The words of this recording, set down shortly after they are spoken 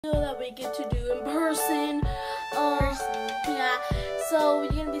that we get to do in person. Yeah. So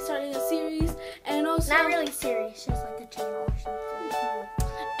we're gonna be starting a series, and also not really serious, just like a channel or something.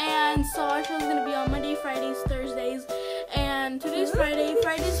 And so our show is gonna be on Monday, Fridays, Thursdays, and today's Friday.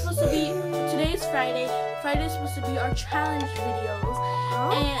 Friday's supposed to be our challenge videos,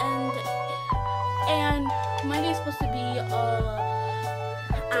 and Monday's supposed to be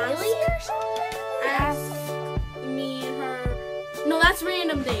daily or something. Ask me and her. No, that's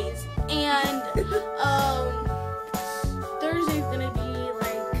random days. And Thursday's gonna be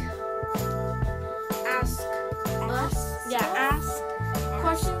like ask us. Yeah, ask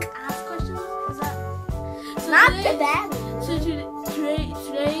questions. Ask questions. Is that? So Not today, the bad. So today's video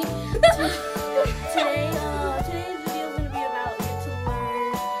is gonna be about get to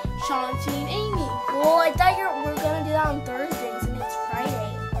learn Shanti and Amy. Well, I thought we were gonna do that on Thursdays, and it's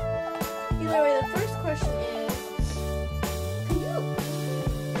Friday. Either way, the first question is.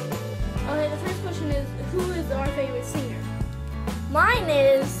 Okay, the first question is, who is our favorite singer Mine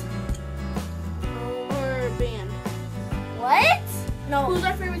is or band? what? No, Who's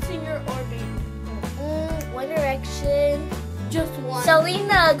our favorite singer or band? One Direction. Just one.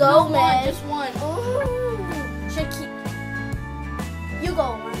 Selena No, Gomez. one, just one. Shakira. You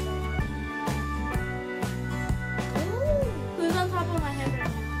go one. Who's on top of my head right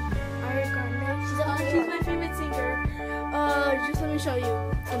now? Ariana Grande. She's my favorite singer. Just let me show you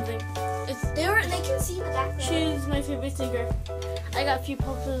something. They can see the background. She's my favorite singer. I got a few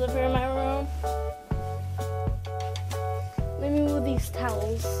posters of her in my room. Let me move these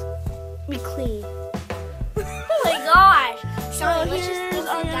towels. Be clean. Oh my gosh. So let's here's just go sit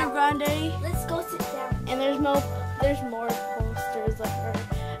Ariana down. Grande, Let's go sit down. and there's more posters of her.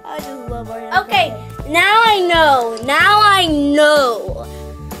 I just love Ariana. Okay, Grande. now I know.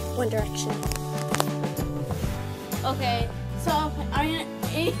 One Direction. Okay, so Ariana,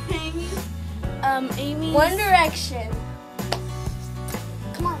 Amy. One Direction.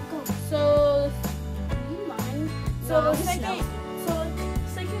 Come on, go. So, you mind? So No, the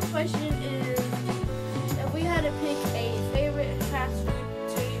second question is, if we had to pick a favorite fast food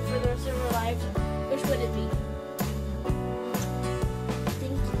treat for the rest of our lives, which would it be?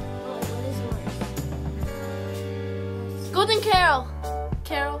 What is yours? Golden Carol.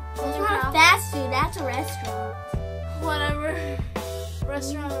 Carol. It's Golden not Carol. fast food, that's a restaurant. Whatever.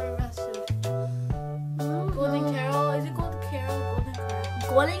 Restaurant or fast food. Golden Carol. Is it Golden Carol? Golden Carol.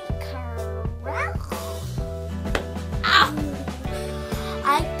 Golden Corral? Ah!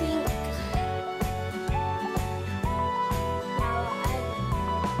 I think.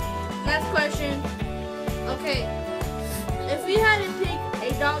 Next question. Okay. If we had to pick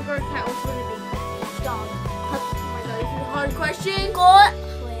a dog or a cat, which would it be? Dog. Oh my god, this is a hard question.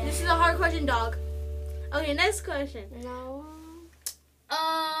 This is a hard question, dog. Okay, next question. No.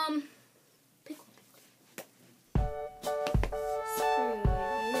 Pick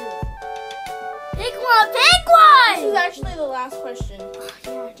Pick one. This is actually the last question.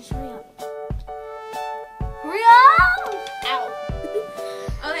 Yeah, just hurry up. Hurry up! Ow.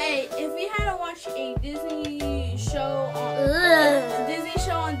 Okay, if we had to watch a Disney show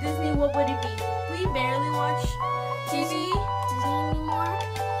on Disney, what would it be? We barely watch TV. Disney anymore?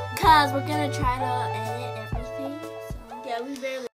 Cause we're gonna try to